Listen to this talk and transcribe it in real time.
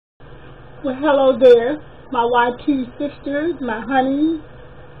Well, hello there, my YT sisters, my honeys,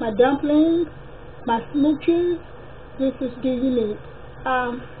 my dumplings, my smooches. This is Do Unique.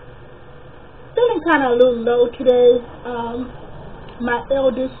 Feeling kind of a little low today. My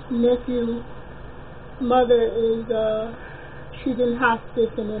eldest nephew, mother is, she's in hospice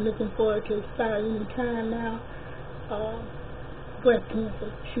and they're looking forward to expire any time now. Breast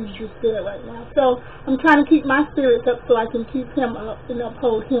cancer. She's just there right now. So I'm trying to keep my spirits up so I can keep him up and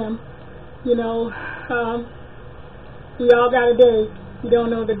uphold him. You know, we all got a day. We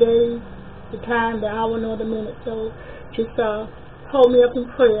don't know the day, the time, the hour, nor the minute. So just hold me up in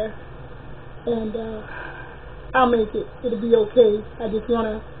prayer, and I'll make it. It'll be okay. I just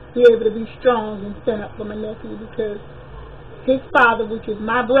want to be able to be strong and stand up for my nephew, because his father, which is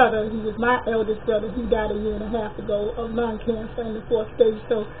my brother, he was my eldest brother, he died a year and a half ago of lung cancer in the 4th stage.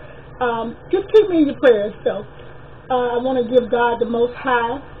 So just keep me in your prayers. So I want to give God the Most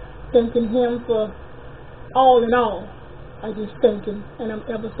High, thanking him for all in all. I just thank him, and I'm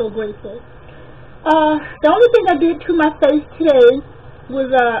ever so grateful. The only thing I did to my face today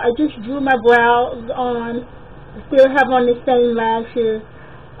was I just drew my brows on. I still have on the same lashes.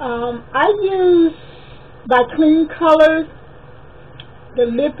 I use by Clean Colors. The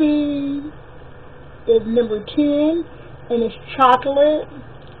lippy is number 10, and it's chocolate.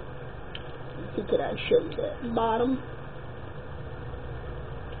 Let's see, could I show you that bottom?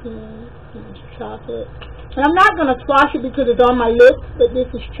 It's chocolate. And I'm not going to swatch it because it's on my lips, but this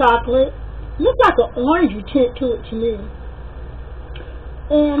is chocolate. It looks like an orangey tint to it to me.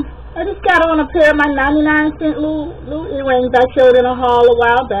 And I just got on a pair of my 99-cent little earrings I showed in a haul a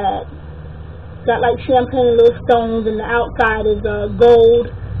while back. Got like champagne little stones, and the outside is gold.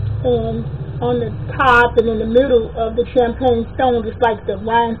 And on the top and in the middle of the champagne stones is like the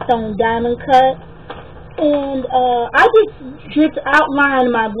rhinestone diamond cut. And I just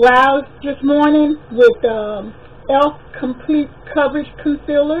outlined my brows this morning with e.l.f. Complete Coverage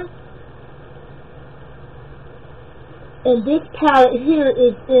Concealer. And this palette here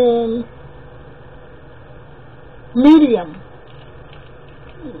is in medium.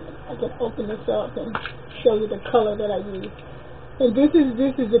 I can open this up and show you the color that I use. And this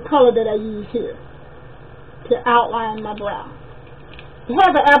is the color that I use here to outline my brow. It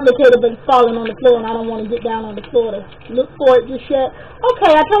has an applicator, but it's falling on the floor, and I don't want to get down on the floor to look for it just yet.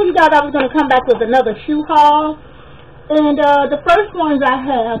 Okay, I told you guys I was going to come back with another shoe haul. And the first ones I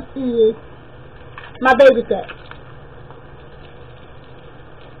have is my baby set.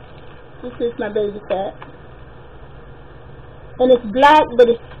 This is my baby set. And it's black, but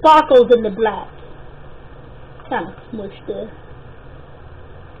it sparkles in the black. Kind of smushed there.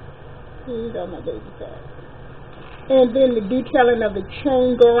 These are my baby set. And then the detailing of the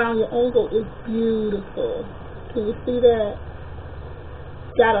chain go around your ankle is beautiful. Can you see that?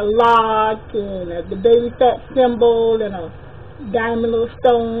 It's got a lock and the baby fat symbol and a diamond little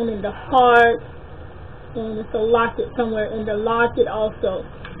stone and the heart. And it's a locket somewhere in the locket also.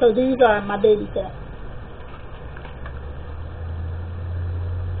 So these are my baby sets.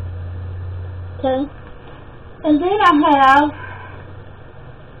 Okay? And then I have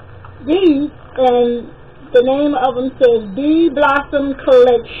these, and the name of them says Bee Blossom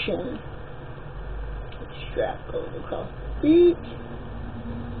Collection. The strap goes across the feet.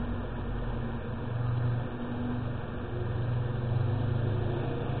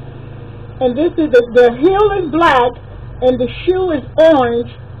 And this is the heel is black, and the shoe is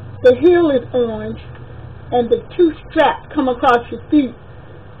orange. The heel is orange, and the 2 straps come across your feet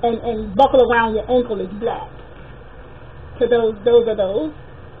and buckle around your ankle is black. So those are those.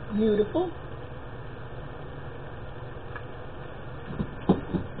 Beautiful.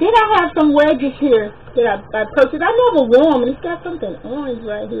 Then I have some wedges here that I purchased. I never wore them, and it's got something orange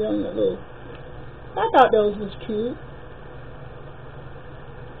right here on the little. I thought those was cute.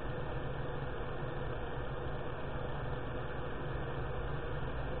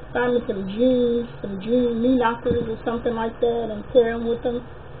 Find me some jeans, knee knockers or something like that, and pair them with them.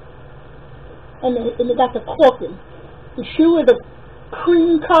 And they got the corking. The shoe is a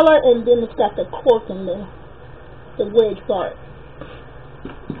cream color, and then it's got the cork in there, the wedge part.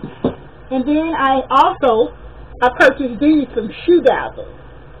 And then I purchased these from Shoe Dazzle.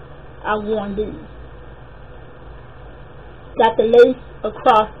 I worn these. Got the lace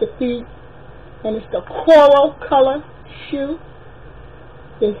across the feet, and it's the coral color shoe.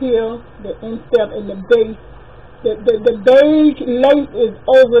 The heel, the instep, and the base. The beige lace is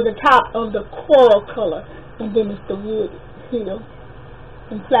over the top of the coral color, and then it's the wood heel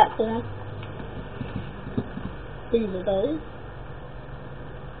and platform. These are those.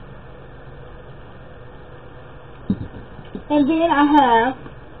 And then I have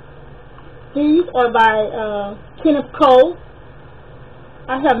These are by Kenneth Cole.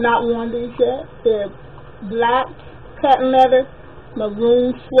 I have not worn these yet. They're black patent leather,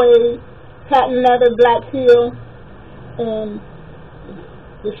 maroon suede, patent leather, black heel, and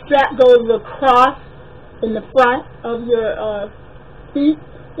the strap goes across in the front of your feet.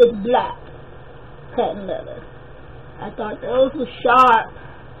 It's black patent leather. I thought those were sharp.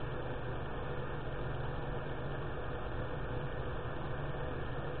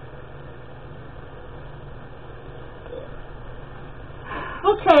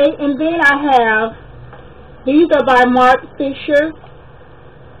 Okay, and then I have, these are by Mark Fisher.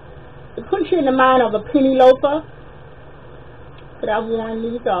 It puts you in the mind of a penny loafer, but I've worn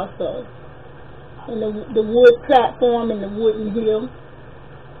these also. And the wood platform and the wooden heel.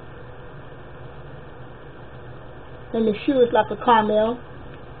 And the shoe is like a caramel.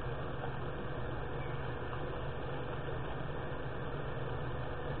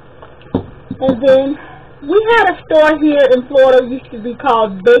 And then we had a store here in Florida, used to be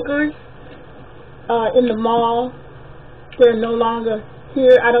called Baker's, in the mall. They're no longer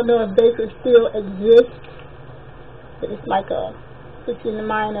here. I don't know if Baker's still exists, but it's like puts you in the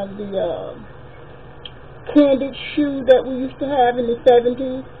mind of the candied shoe that we used to have in the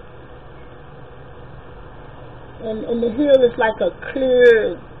 70s. And the heel is like a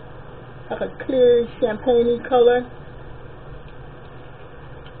clear champagne color.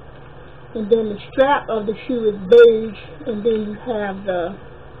 And then the strap of the shoe is beige, and then you have the,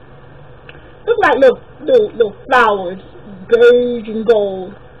 look like little flowers, beige and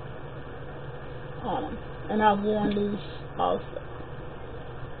gold on them. And I've worn these also.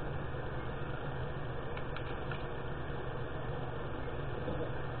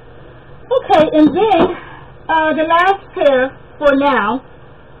 Okay, and then the last pair for now,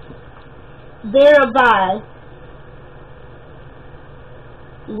 they're by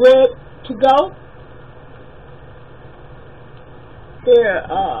Red to Go. They're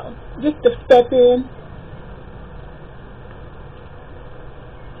just a step in.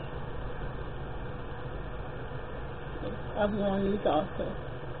 I've worn these also.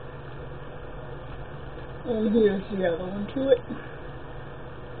 And here's the other one to it.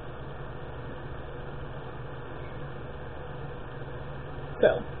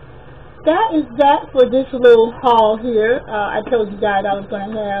 So that is that for this little haul here. I told you guys I was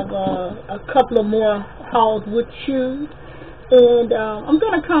going to have a couple of more hauls with shoes, and I'm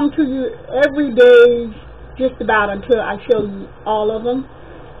going to come to you every day just about until I show you all of them.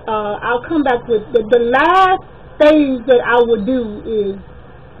 I'll come back with the last things that I will do is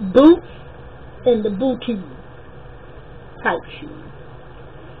boots and the bootie type shoes.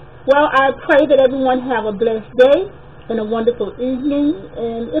 Well, I pray that everyone have a blessed day and a wonderful evening,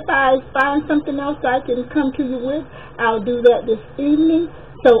 and if I find something else I can come to you with, I'll do that this evening.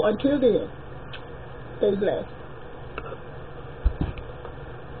 So until then, stay blessed.